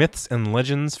book, Myths and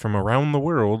Legends from Around the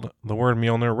World, the word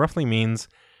Mjolnir roughly means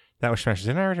that which smashes.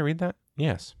 Didn't I already read that?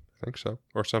 Yes. I think so.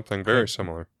 Or something very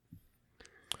similar.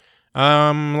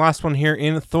 Last one here.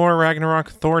 In Thor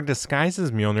Ragnarok, Thor disguises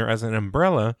Mjolnir as an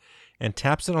umbrella and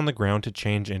taps it on the ground to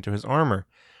change into his armor.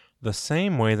 The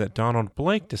same way that Donald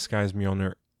Blake disguised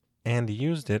Mjolnir and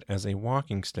used it as a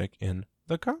walking stick in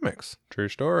the comics. True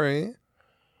story.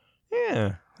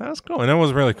 Yeah, that was cool. And that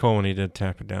was really cool when he did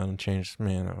tap it down and change.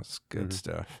 Man, that was good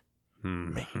stuff.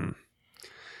 Mm-hmm.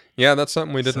 Yeah, that's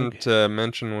something we didn't So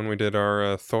mention when we did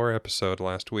our Thor episode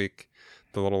last week.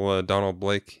 The little Donald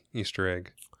Blake Easter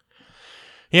egg.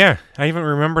 Yeah, I even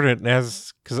remembered it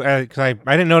as because I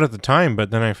didn't know it at the time,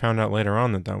 but then I found out later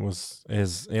on that was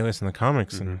his alias in the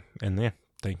comics, and yeah,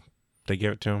 they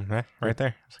give it to him right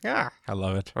there. It's like, I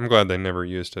love it. I'm glad they never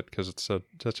used it because it's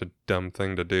such a dumb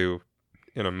thing to do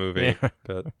in a movie. Yeah.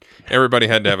 But everybody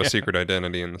had to have a secret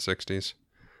identity in the 60s.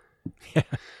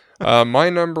 Yeah. My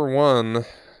number one,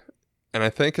 and I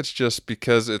think it's just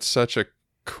because it's such a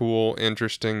cool,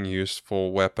 interesting,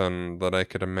 useful weapon that I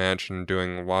could imagine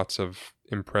doing lots of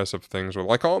impressive things with.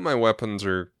 Like, all my weapons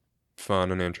are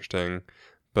fun and interesting,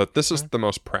 but this is the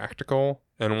most practical,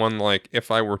 and one, like,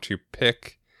 if I were to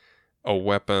pick a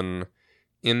weapon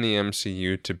in the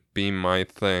MCU to be my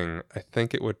thing, I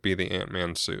think it would be the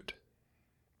Ant-Man suit.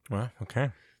 Well, okay.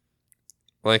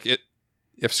 Like,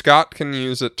 if Scott can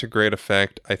use it to great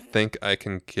effect, I think I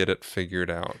can get it figured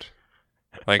out.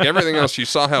 Like, everything else, you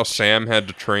saw how Sam had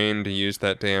to train to use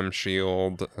that damn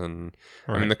shield, and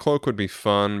Right. I mean, the cloak would be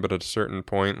fun, but at a certain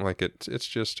point, like, it's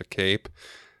just a cape.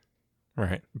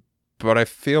 Right. But I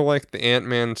feel like the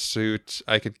Ant-Man suit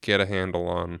I could get a handle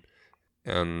on,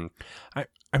 and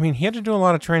I mean, he had to do a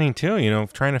lot of training too,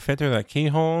 trying to fit through that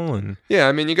keyhole and yeah,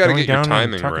 I mean, you got to Going get your down and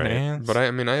timing talking to right. ants. But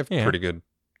I mean, I have Yeah. pretty good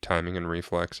timing and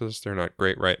reflexes. They're not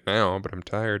great right now, but I'm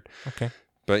tired. okay.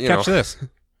 But you Catch know, this.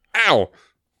 ow.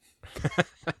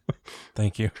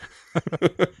 Thank you.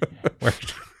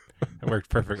 Worked. It worked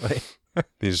perfectly.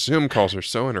 These Zoom calls are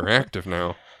so interactive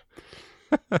now.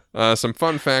 Some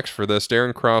fun facts for this.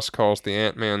 Darren Cross calls the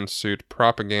Ant-Man suit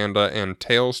propaganda and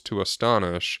Tales to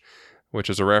Astonish, which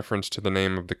is a reference to the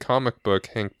name of the comic book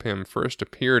Hank Pym first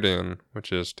appeared in,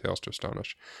 which is Tales to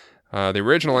Astonish. The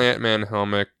original Ant-Man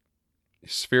helmet,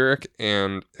 spheric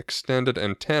and extended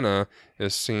antenna,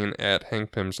 is seen at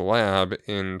Hank Pym's lab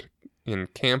in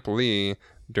Camp Lee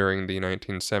during the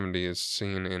 1970s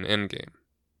scene in Endgame,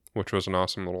 which was an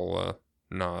awesome little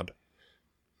nod.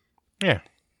 Yeah.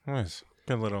 It was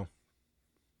good little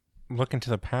look into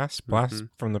the past, blast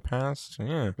from the past.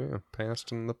 Yeah. Yeah,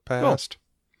 past in the past.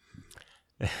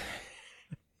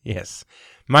 Yes.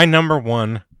 My number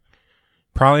one,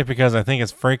 probably because I think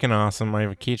it's freaking awesome. I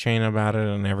have a keychain about it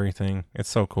and everything. It's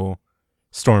so cool.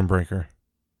 Stormbreaker.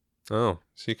 Oh,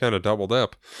 so you kind of doubled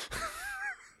up.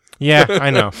 Yeah, I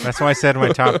know. That's why I said my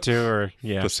top two are,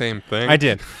 yeah. The same thing? I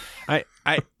did.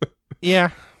 Yeah,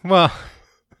 well,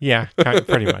 yeah,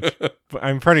 pretty much. But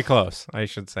I'm pretty close, I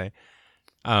should say.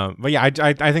 But yeah, I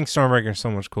think Stormbreaker is so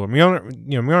much cooler.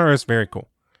 Mjolnir is very cool.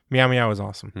 Meow Meow is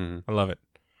awesome. Mm-hmm. I love it.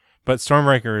 But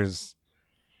Stormbreaker is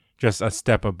just a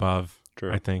step above,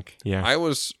 True. I think. Yeah. I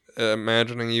was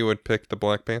imagining you would pick the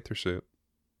Black Panther suit.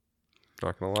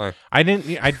 Not gonna lie. I didn't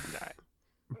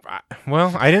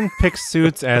pick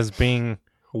suits as being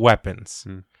weapons.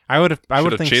 I would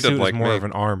think cheated suit like is more me. of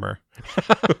an armor.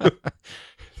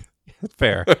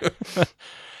 Fair.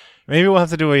 Maybe we'll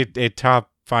have to do a top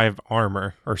 5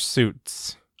 armor or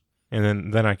suits,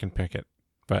 and then I can pick it.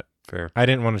 But Fair. I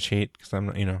didn't want to cheat because I'm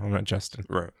not Justin.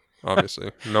 Right. Obviously.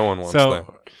 No one wants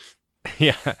So- that.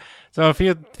 Yeah. So a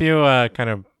few kind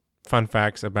of fun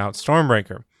facts about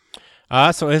Stormbreaker.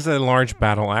 So it is a large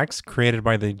battle axe created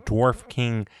by the dwarf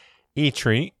king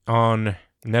Eitri on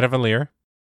Nidavellir.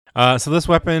 So this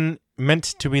weapon, meant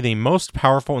to be the most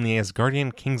powerful in the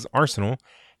Asgardian king's arsenal,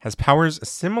 has powers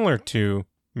similar to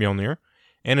Mjolnir,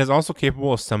 and is also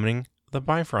capable of summoning the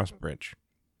Bifrost Bridge,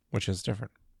 which is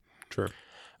different. True.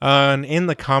 And in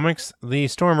the comics, the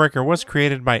Stormbreaker was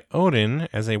created by Odin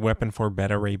as a weapon for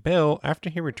Beta Ray Bill after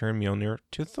he returned Mjolnir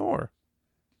to Thor.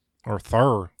 Or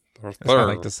Thor. Or That's what I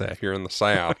like to say. If you're in the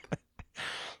South.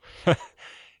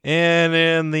 And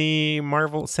in the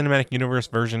Marvel Cinematic Universe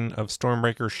version of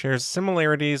Stormbreaker shares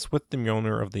similarities with the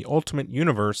Mjolnir of the Ultimate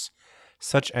Universe,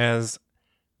 such as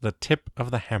the tip of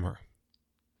the hammer.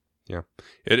 Yeah.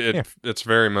 It's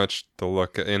very much the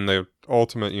look in the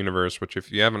Ultimate Universe, which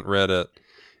if you haven't read it,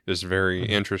 is very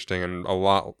interesting, and a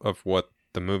lot of what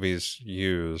the movies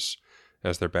use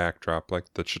as their backdrop,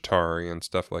 like the Chitauri and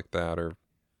stuff like that, are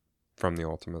from the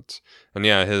Ultimates. And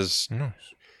yeah, his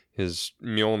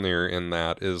Mjolnir in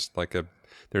that is like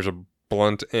there's a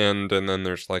blunt end and then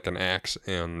there's like an axe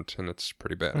end, and it's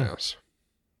pretty badass.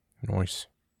 Nice.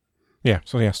 Yeah,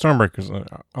 so yeah, Stormbreaker's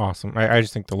awesome. I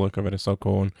just think the look of it is so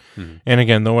cool. And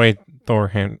again, the way Thor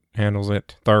handles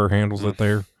it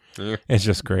there, Yeah. it's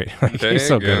just great. Like, There he's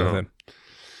so you good go. with it.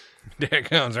 There it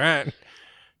comes, right?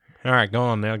 All right, go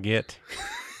on now, get.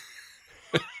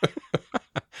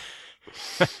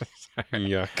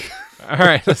 Yuck. All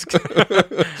right, let's go.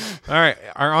 All right,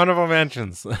 our honorable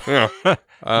mentions. Yeah. You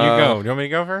go. Do you want me to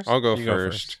go first? I'll go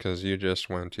first because you just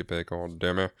went, you big old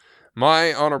dimmer.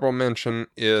 My honorable mention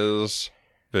is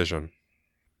Vision.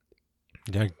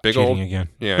 Yeah, big cheating old again.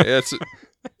 Yeah,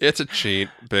 it's a cheat,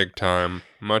 big time,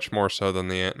 much more so than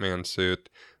the Ant-Man suit.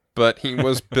 But he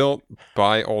was built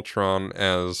by Ultron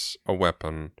as a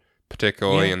weapon.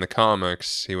 Particularly in the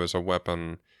comics, he was a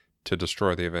weapon to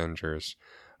destroy the Avengers.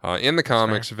 In the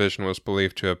comics, Vision was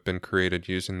believed to have been created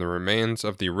using the remains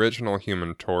of the original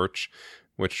Human Torch,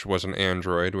 which was an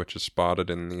android, which is spotted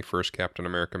in the first Captain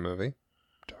America movie.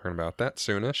 Talking about that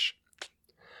soonish.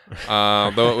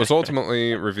 Though it was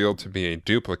ultimately revealed to be a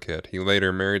duplicate. He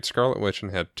later married Scarlet Witch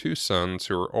and had 2 sons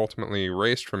who were ultimately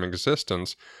erased from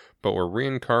existence, but were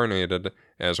reincarnated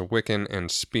as Wiccan and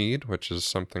Speed, which is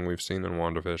something we've seen in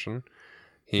WandaVision.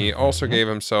 He also gave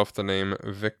himself the name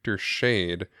Victor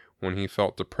Shade when he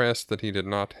felt depressed that he did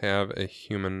not have a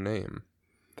human name.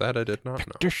 That I did not know.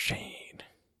 Victor Shade.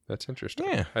 That's interesting.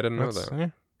 Yeah, I didn't know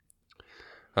that.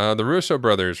 Yeah. The Russo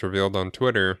brothers revealed on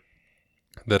Twitter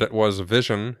that it was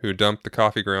Vision who dumped the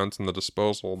coffee grounds in the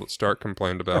disposal that Stark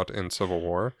complained about in Civil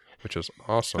War, which is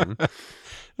awesome.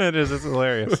 It is. It's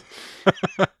hilarious.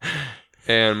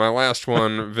 And my last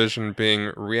one, Vision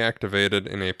being reactivated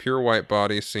in a pure white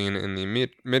body seen in the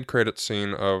mid-credit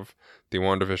scene of the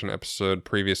WandaVision episode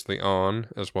previously on,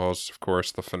 as well as, of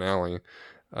course, the finale,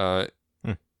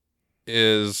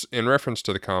 is in reference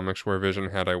to the comics where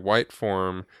Vision had a white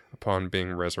form upon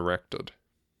being resurrected.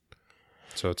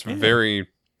 So it's very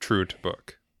true to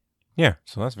book. Yeah,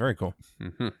 so that's very cool.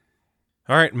 Mm-hmm.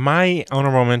 All right, my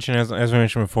honorable mention, as we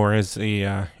mentioned before, is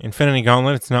the Infinity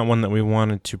Gauntlet. It's not one that we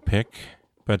wanted to pick,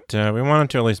 but we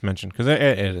wanted to at least mention, because it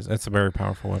is. It's a very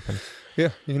powerful weapon. Yeah,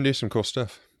 you can do some cool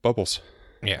stuff. Bubbles.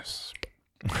 Yes.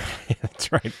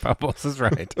 That's right. Bubbles is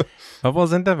right.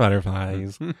 Bubbles into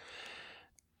butterflies.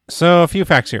 So, a few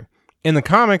facts here. In the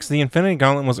comics, the Infinity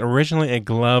Gauntlet was originally a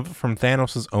glove from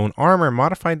Thanos' own armor,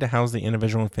 modified to house the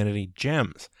individual Infinity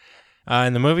Gems.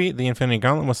 In the movie, the Infinity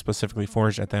Gauntlet was specifically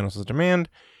forged at Thanos' demand,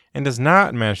 and does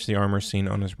not match the armor seen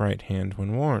on his right hand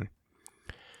when worn.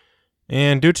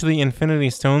 And due to the Infinity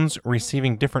Stones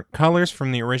receiving different colors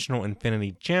from the original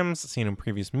Infinity Gems seen in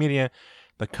previous media,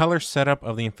 the color setup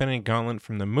of the Infinity Gauntlet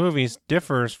from the movies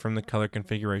differs from the color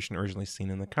configuration originally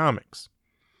seen in the comics.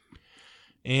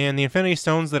 And the Infinity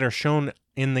Stones that are shown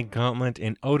in the gauntlet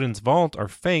in Odin's vault are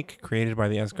fake, created by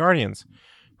the Asgardians,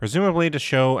 presumably to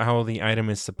show how the item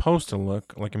is supposed to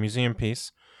look, like a museum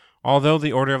piece, although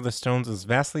the order of the stones is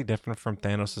vastly different from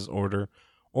Thanos' order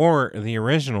or the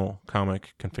original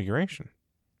comic configuration.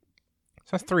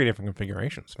 So that's 3 different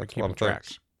configurations. That's a lot of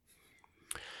tracks.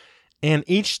 And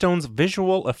each stone's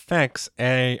visual effects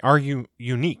are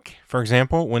unique. For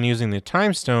example, when using the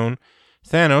Time Stone,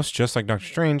 Thanos, just like Doctor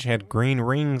Strange, had green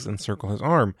rings encircle his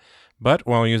arm, but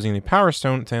while using the Power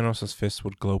Stone, Thanos' fists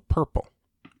would glow purple.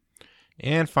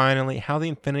 And finally, how the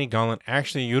Infinity Gauntlet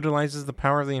actually utilizes the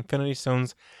power of the Infinity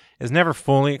Stones is never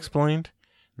fully explained.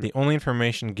 The only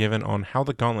information given on how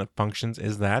the gauntlet functions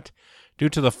is that, due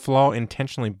to the flaw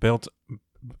intentionally built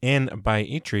in by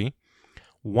Eitri,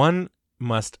 one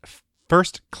must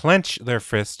first clench their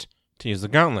fist to use the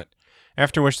gauntlet,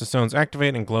 after which the stones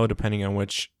activate and glow depending on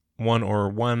which one or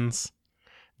ones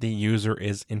the user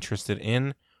is interested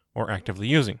in or actively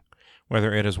using,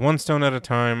 whether it is one stone at a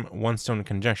time, one stone in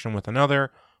conjunction with another,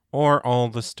 or all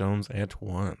the stones at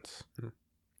once. So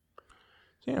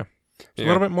yeah. It's a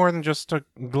little bit more than just a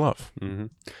glove. Mm-hmm.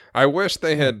 I wish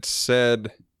they had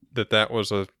said that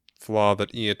was a flaw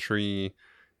that Eitri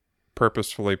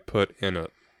purposefully put in it.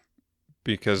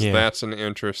 Because that's an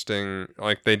interesting...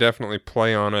 Like, they definitely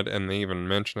play on it, and they even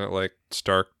mention it, like,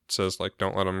 Stark says, like,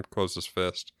 don't let him close his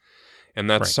fist. And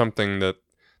that's something that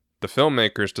the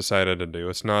filmmakers decided to do.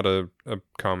 It's not a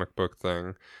comic book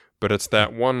thing. But it's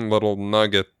that one little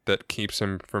nugget that keeps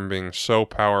him from being so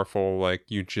powerful, like,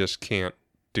 you just can't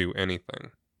do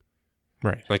anything.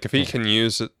 Right. Like, if he can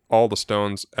use all the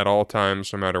stones at all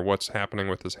times, no matter what's happening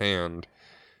with his hand,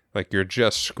 like, you're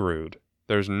just screwed.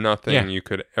 There's nothing you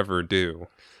could ever do.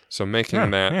 So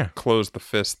making that close the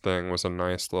fist thing was a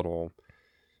nice little,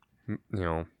 I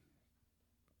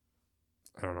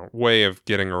don't know, way of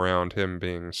getting around him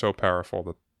being so powerful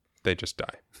that they just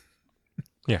die.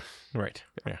 Yeah, right.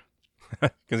 Yeah.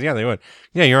 Because, they would.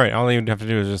 Yeah, you're right. All he would have to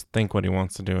do is just think what he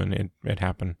wants to do, and it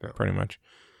happened, pretty much.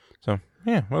 So,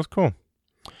 that was cool.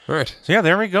 All right. So,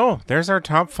 there we go. There's our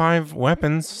top 5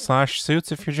 weapons /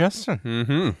 suits if you're Justin.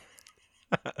 Mm-hmm.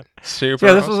 Super.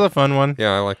 So, this was a fun one.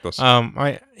 Yeah, I like this.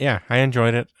 I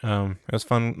enjoyed it. It was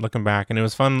fun looking back, and it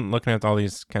was fun looking at all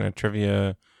these kind of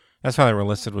trivia That's how they were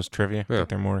listed, was trivia. Yeah. I think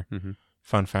they're more Mhm.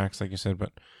 fun facts, like you said.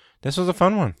 But this was a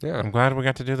fun one. Yeah. I'm glad we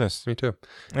got to do this. Me too.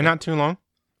 And not too long.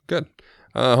 Good.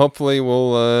 Hopefully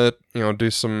we'll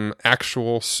do some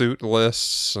actual suit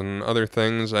lists and other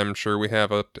things. I'm sure we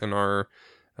have it in our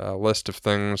list of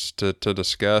things to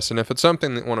discuss. And if it's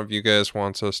something that one of you guys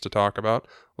wants us to talk about,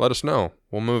 let us know.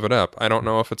 We'll move it up. I don't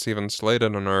know if it's even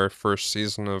slated in our first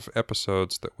season of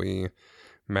episodes that we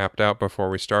mapped out before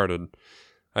we started.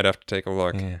 I'd have to take a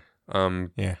look.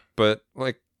 Yeah. But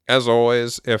like, as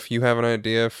always, if you have an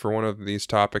idea for one of these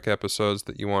topic episodes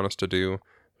that you want us to do,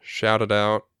 shout it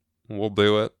out. We'll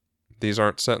do it. These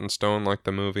aren't set in stone like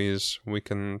the movies. We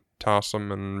can toss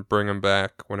them and bring them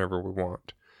back whenever we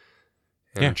want.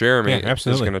 And Jeremy is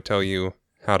going to tell you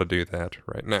how to do that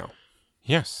right now.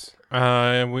 Yes.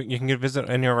 You can visit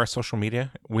any of our social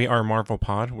media. We are Marvel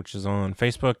Pod, which is on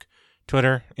Facebook,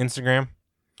 Twitter, Instagram.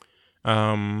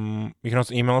 You can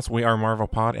also email us. We are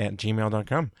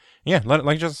marvelpod@gmail.com. Yeah,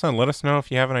 like just said, let us know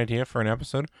if you have an idea for an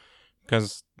episode.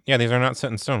 Because, these are not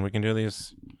set in stone. We can do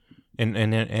these in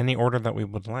any order that we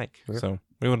would like. Yeah. So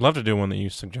we would love to do one that you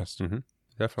suggest. Mm-hmm.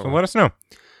 Definitely. So let us know.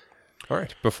 All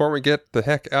right. Before we get the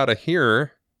heck out of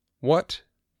here, what,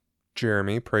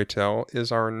 Jeremy, pray tell,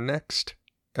 is our next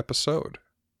episode?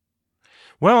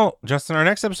 Well, Justin, our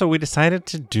next episode, we decided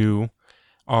to do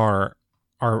our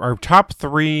top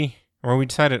 3, or we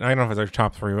decided, I don't know if it's our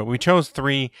top 3, but we chose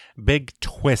 3 big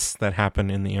twists that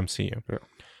happen in the MCU. Yeah.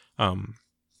 I'm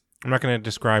not going to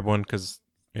describe one because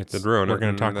we're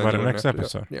going to talk about it next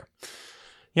episode. Yeah.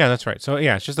 Yeah, that's right. So,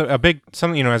 it's just a big,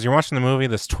 something, as you're watching the movie,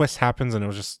 this twist happens, and it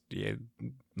was just,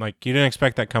 like, you didn't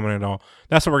expect that coming at all.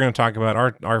 That's what we're going to talk about,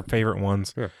 our favorite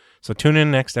ones. Yeah. So, tune in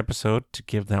next episode to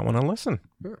give that one a listen.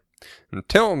 Yeah.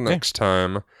 Until next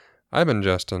time, I've been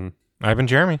Justin. I've been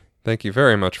Jeremy. Thank you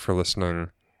very much for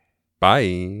listening.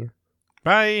 Bye.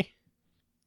 Bye.